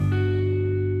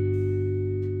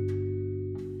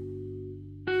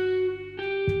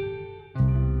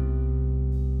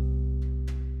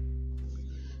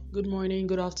Good morning,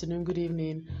 good afternoon, good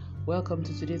evening. Welcome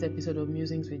to today's episode of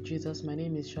Musings with Jesus. My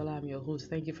name is Shola. I'm your host.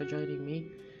 Thank you for joining me.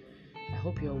 I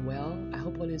hope you're well. I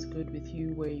hope all is good with you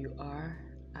where you are,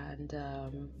 and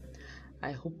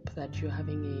I hope that you're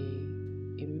having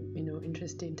a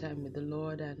interesting time with the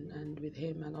Lord and with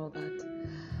Him and all that.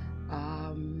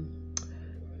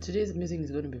 Today's musing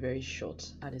is going to be very short,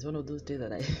 and it's one of those days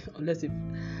that I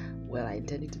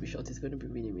intend it to be short. It's going to be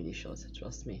really, really short.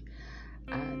 Trust me.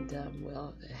 And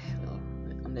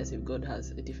unless if God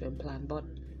has a different plan, but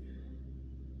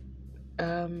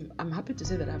I'm happy to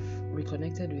say that I've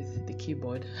reconnected with the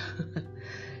keyboard,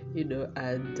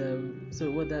 and so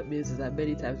what that means is that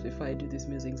many times before I do these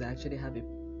musings, I actually have a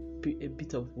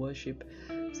bit of worship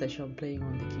session playing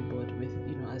on the keyboard with,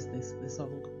 as the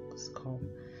songs come,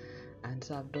 and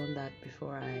so I've done that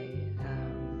before I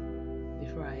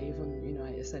even,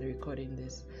 I started recording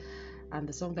this. And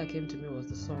the song that came to me was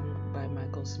the song by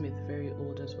Michael Smith, very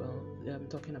old as well,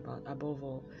 talking about Above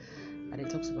All. And it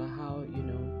talks about how,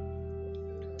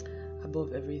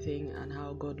 above everything, and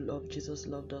how Jesus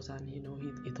loved us, and, he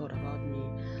thought about me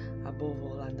above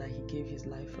all, and that he gave his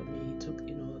life for me. He took,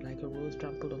 like a rose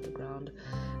trampled on the ground,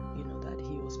 that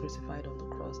he was crucified on the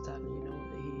cross, and,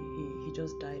 he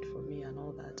just died for me and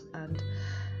all that. And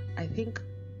I think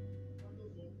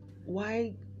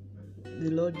why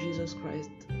the Lord Jesus Christ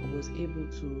was able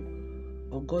to,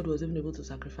 or God was even able to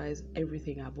sacrifice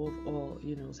everything above all,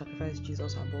 sacrifice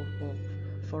Jesus above all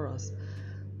for us,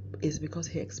 is because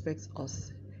he expects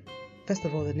us. First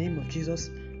of all, the name of Jesus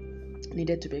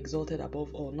needed to be exalted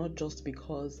above all, not just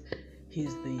because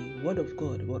he's the Word of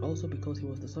God, but also because he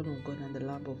was the Son of God and the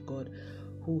Lamb of God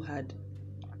who had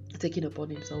taken upon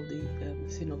himself the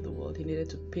sin of the world. He needed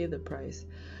to pay the price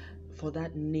for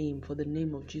that name, for the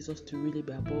name of Jesus to really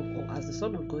be above all. As the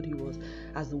Son of God he was,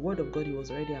 as the Word of God he was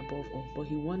already above all, but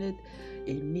he wanted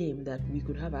a name that we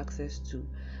could have access to,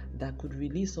 that could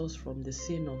release us from the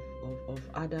sin of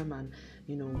Adam and,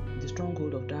 the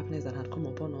stronghold of darkness that had come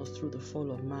upon us through the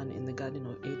fall of man in the Garden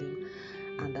of Eden,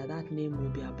 and that name will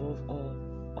be above all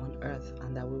on earth,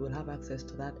 and that we will have access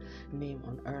to that name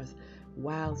on earth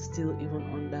while still even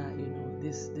under,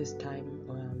 this time,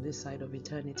 this side of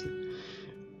eternity.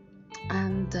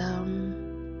 And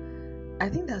I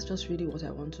think that's just really what I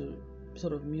want to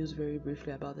sort of muse very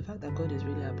briefly about, the fact that God is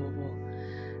really above all,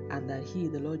 and that he,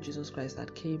 the Lord Jesus Christ,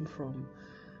 that came from,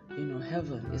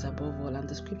 heaven, is above all. And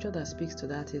the scripture that speaks to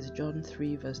that is John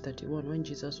 3 verse 31, when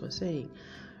Jesus was saying,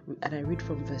 and I read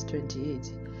from verse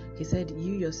 28, he said,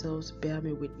 "You yourselves bear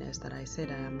me witness that I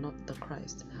said I am not the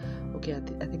Christ." Okay,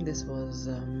 I think this was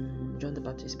John the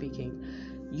Baptist speaking.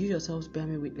 "You yourselves bear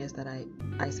me witness that I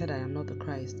said I am not the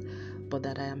Christ, but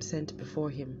that I am sent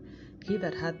before him. He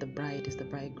that had the bride is the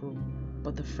bridegroom,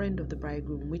 but the friend of the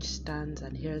bridegroom which stands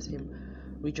and hears him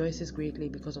rejoices greatly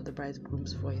because of the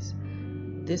bridegroom's voice.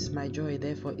 This my joy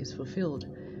therefore is fulfilled.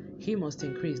 He must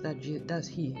increase," that's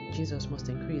he, Jesus, must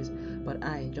increase, "but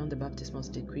I, John the Baptist,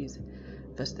 must decrease."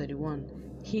 Verse 31,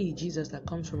 "He, Jesus, that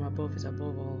comes from above is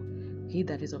above all. He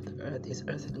that is of the earth is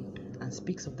earthly, and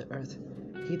speaks of the earth.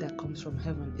 He that comes from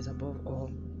heaven is above all."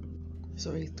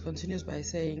 So it continues by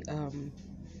saying,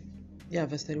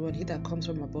 verse 31, "He that comes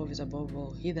from above is above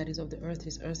all. He that is of the earth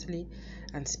is earthly,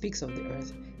 and speaks of the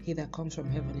earth. He that comes from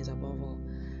heaven is above all.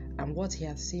 And what he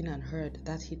hath seen and heard,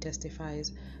 that he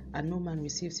testifies, and no man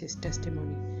receives his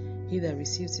testimony. He that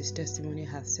receives his testimony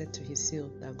hath set to his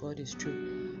seal that God is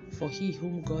true. For he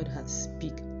whom God hath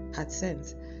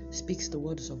sent speaks the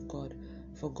words of God,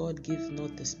 for God giveth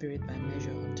not the Spirit by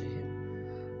measure unto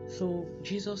him." So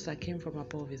Jesus that came from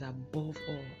above is above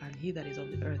all, and he that is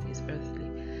of the earth is earthly,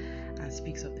 and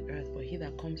speaks of the earth, but he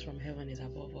that comes from heaven is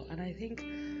above all. And I think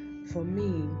for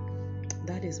me,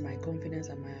 that is my confidence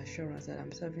and my assurance that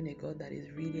I'm serving a God that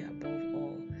is really above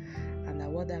all, and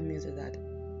that what that means is that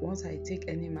once I take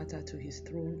any matter to his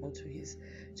throne or to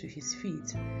his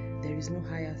feet, there is no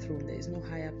higher throne, there is no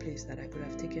higher place that I could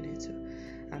have taken it to.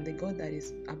 And the God that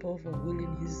is above all will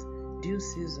in his due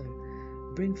season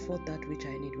bring forth that which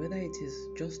I need, whether it is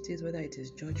justice, whether it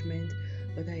is judgment,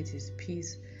 whether it is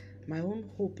peace. My own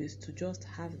hope is to just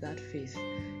have that faith,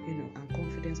 and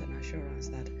confidence and assurance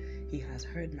that he has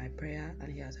heard my prayer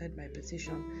and he has heard my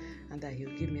petition, and that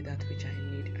he'll give me that which I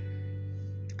need.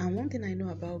 And one thing I know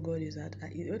about God is that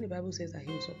when the Bible says that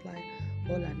he will supply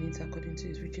all our needs according to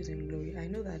his riches in glory, I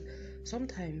know that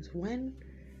sometimes when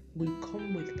we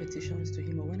come with petitions to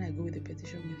him, or when I go with a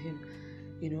petition with him,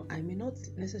 I may not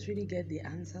necessarily get the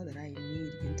answer that I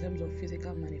need in terms of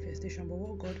physical manifestation, but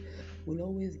what God will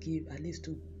always give, at least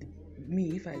to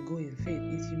me, if I go in faith,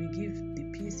 is he will give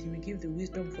the peace, he will give the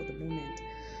wisdom for the moment.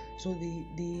 So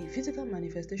the physical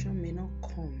manifestation may not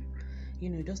come,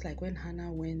 just like when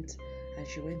Hannah went and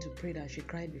she went to pray and she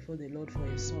cried before the Lord for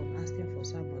a son, asking for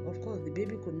Samuel. Of course, the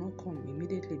baby could not come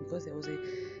immediately because there was a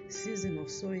season of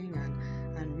sowing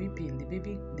and reaping.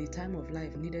 The time of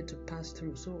life needed to pass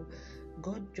through. So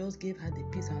God just gave her the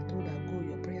peace and told her, go,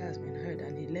 your prayer has been heard.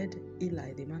 And he led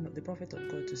Eli, the prophet of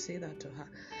God, to say that to her.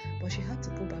 But she had to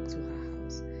go back to her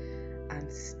house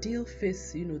and still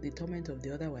face, the torment of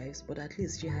the other wives. But at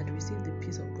least she had received the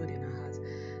peace of God in her heart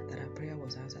that her prayer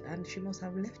was answered. And she must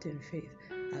have left in faith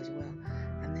as well.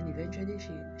 And then eventually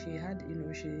she had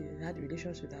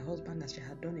relations with her husband as she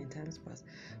had done in times past.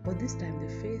 But this time,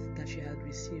 the faith that she had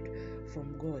received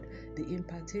from God, the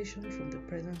impartation from the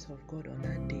presence of God on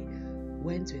that day,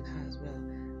 went with her as well.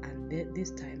 And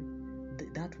this time,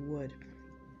 that word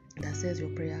that says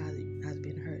your prayer has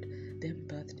been heard, then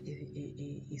birthed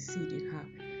a seed in her,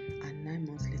 and 9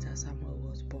 months later Samuel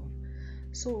was born.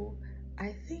 So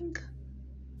I think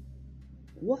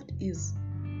what is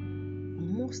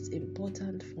most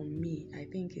important for me, I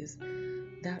think, is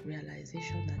that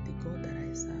realization that the God that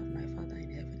I serve, my Father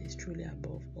in heaven, is truly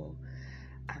above all,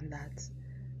 and that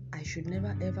I should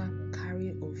never ever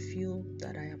carry or feel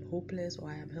that I am hopeless or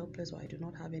I am helpless or I do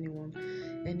not have anyone,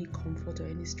 any comfort or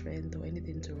any strength or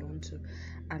anything to run to.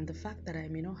 And the fact that I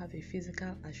may not have a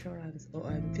physical assurance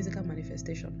or a physical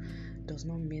manifestation does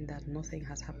not mean that nothing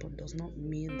has happened, does not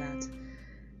mean that,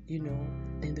 in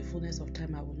the fullness of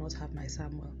time I will not have my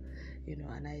Samuel.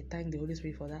 And I thank the Holy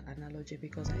Spirit for that analogy,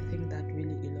 because I think that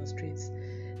really illustrates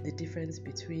the difference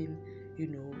between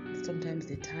sometimes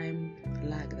the time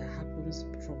lag that happens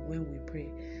from when we pray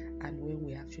and when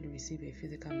we actually receive a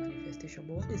physical manifestation.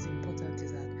 But what is important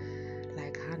is that,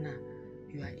 like Hannah,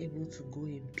 you are able to go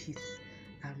in peace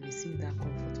and receive that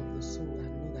comfort of the soul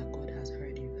and know that God has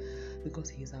heard you, because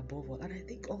He is above all. And I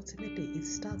think ultimately it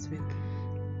starts with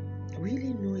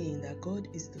really knowing that God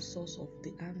is the source of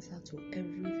the answer to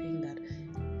everything that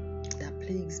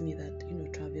plagues me, that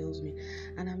travails me.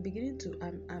 And I'm beginning to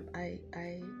I'm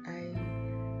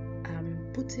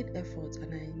putting effort,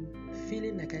 and I'm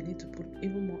feeling like I need to put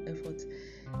even more effort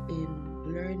in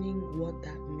learning what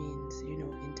that means,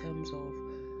 in terms of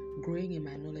growing in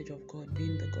my knowledge of God,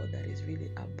 being the God that is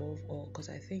really above all, because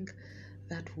I think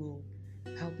that will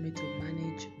help me to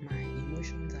manage my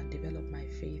emotions and develop my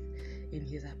faith in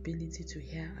His ability to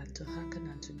hear and to hearken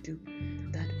and to do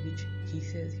that which He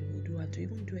says He will do, and to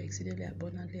even do exceedingly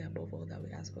abundantly above all that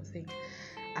we ask or think.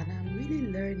 And I'm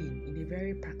really learning in a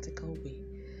very practical way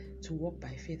to walk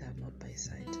by faith and not by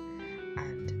sight.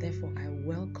 And therefore I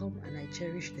welcome and I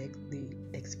cherish the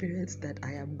experience that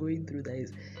I am going through, that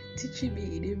is teaching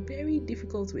me in a very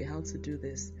difficult way how to do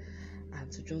this,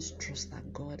 and to just trust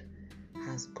that God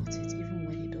has got it, even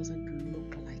when it doesn't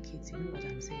look like it. You know what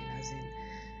I'm saying? As in,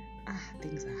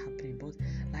 things are happening. But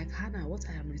like Hannah, what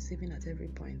I am receiving at every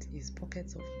point is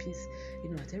pockets of peace.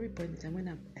 At every point in time, when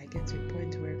I get to a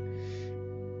point where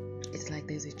it's like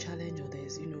there's a challenge, or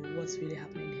there's, what's really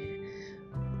happening here.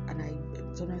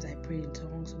 And sometimes I pray in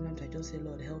tongues, sometimes I just say,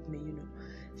 Lord, help me,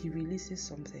 He releases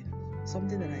something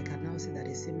that I can now see that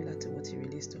is similar to what He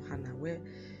released to Hannah, where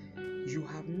you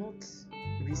have not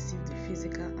received the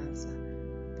physical answer,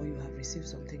 but you have received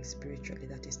something spiritually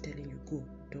that is telling you, go,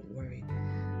 don't worry.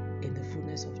 In the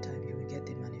fullness of time, you will get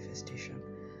the manifestation.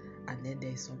 And then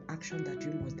there is some action that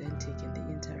you must then take in the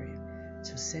interim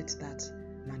to set that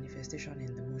manifestation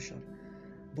in the motion.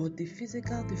 But the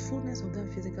fullness of that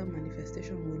physical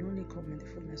manifestation will only come in the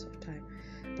fullness of time.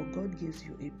 But God gives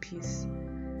you a peace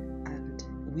and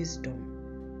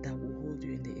wisdom that will hold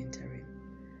you in the interim.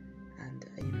 And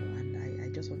I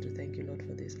just want to thank you, Lord,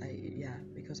 for this.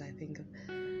 Because I think,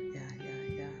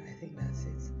 I think that's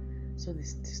it. So the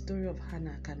story of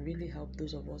Hannah can really help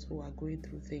those of us who are going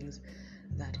through things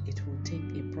that it will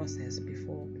take a process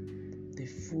before the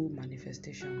full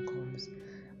manifestation comes.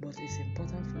 But it's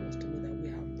important for us to know that we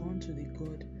have gone to the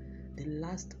God, the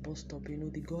last bus stop,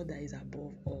 the God that is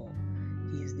above all.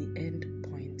 He is the end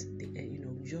point.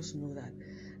 We just know that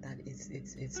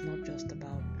it's not just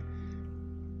about,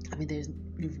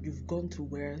 you've gone to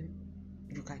where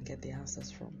you can get the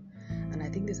answers from. And I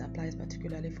think this applies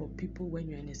particularly for people when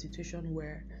you're in a situation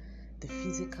where the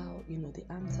physical, the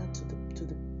answer to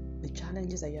the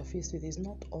challenges that you're faced with is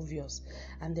not obvious,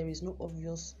 and there is no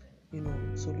obvious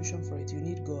solution for it. You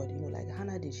need God. Like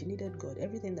Hannah did, she needed God.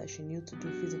 Everything that she knew to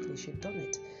do physically, she'd done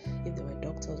it. If there were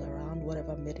doctors around,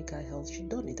 whatever medical health, she'd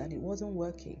done it, and it wasn't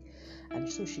working.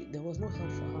 And so there was no help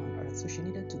for her on earth. So she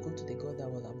needed to go to the God that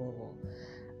was above all.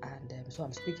 And so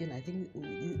I'm speaking, I think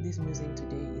this music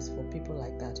today is for people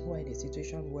like that, who are in a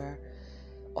situation where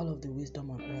all of the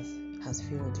wisdom on earth has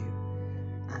failed you,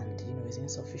 and is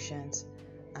insufficient,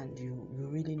 and you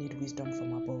really need wisdom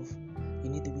from above. You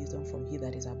need the wisdom from He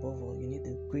that is above all. You need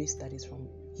the grace that is from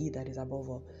He that is above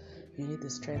all. You need the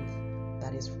strength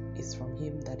that is from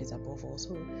Him that is above all.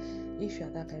 So if you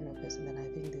are that kind of person, then I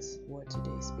think this word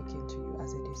today is speaking to you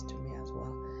as it is to me as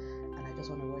well. And I just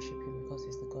want to worship Him because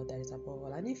He's the God that is above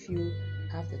all. And if you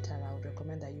have the time, I would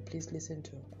recommend that you please listen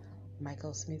to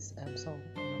Michael Smith's song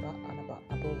about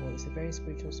above all. It's a very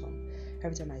spiritual song.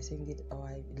 Every time I sing it or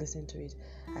I listen to it,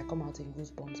 I come out in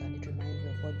goosebumps, and it reminds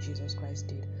me of what Jesus Christ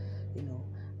did,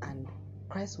 and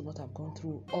Christ would not have gone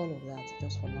through all of that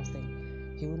just for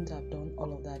nothing. He wouldn't have done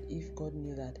all of that if God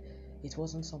knew that it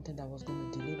wasn't something that was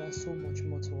going to deliver so much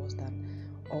more to us than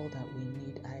all that we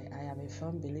need. I am a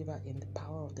firm believer in the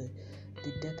power of the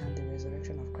death and the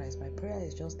resurrection of Christ. My prayer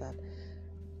is just that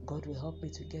God will help me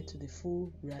to get to the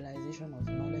full realization of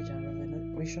knowledge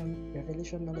and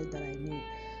revelation knowledge that I need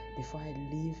before I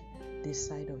leave this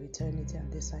side of eternity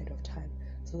and this side of time,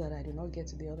 so that I do not get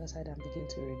to the other side and begin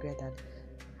to regret that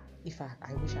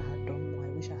I wish I had done more, I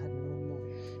wish I had known more.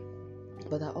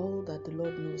 But that all that the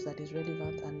Lord knows that is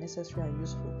relevant and necessary and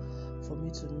useful for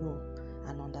me to know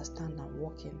and understand and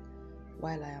walk in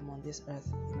while I am on this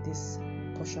earth, in this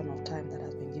portion of time that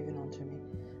has been given unto me,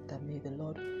 that may the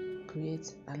Lord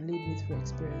create and lead me through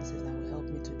experiences that will help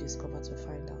me to discover, to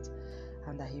find out,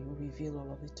 and that He will reveal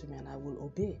all of it to me, and I will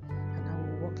obey and I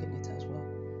will walk in it as well.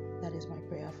 That is my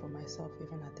prayer for myself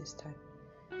even at this time.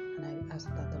 And I ask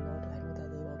that I know that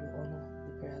the Lord will honor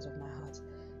the prayers of my heart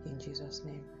in Jesus'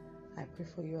 name. I pray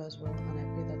for you as well, and I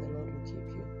pray that the Lord will keep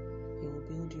you. He will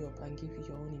build you up and give you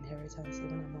your own inheritance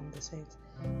even among the saints.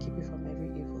 Keep you from every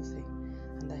evil thing,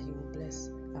 and that He will bless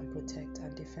and protect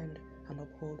and defend and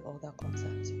uphold all that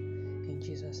concerns you in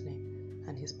Jesus' name.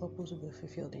 And His purpose will be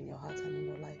fulfilled in your heart and in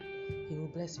your life. He will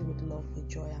bless you with love, with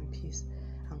joy and peace,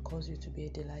 and cause you to be a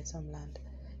delightsome land.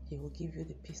 He will give you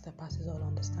the peace that passes all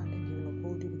understanding. He will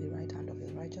uphold you with the right hand of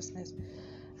His righteousness,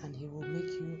 and He will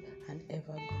make you an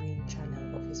evergreen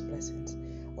channel of His blessings,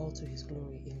 all to His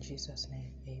glory in Jesus'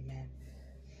 name. Amen.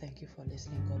 Thank you for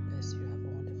listening. God bless you. Have a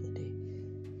wonderful day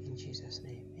in Jesus' name.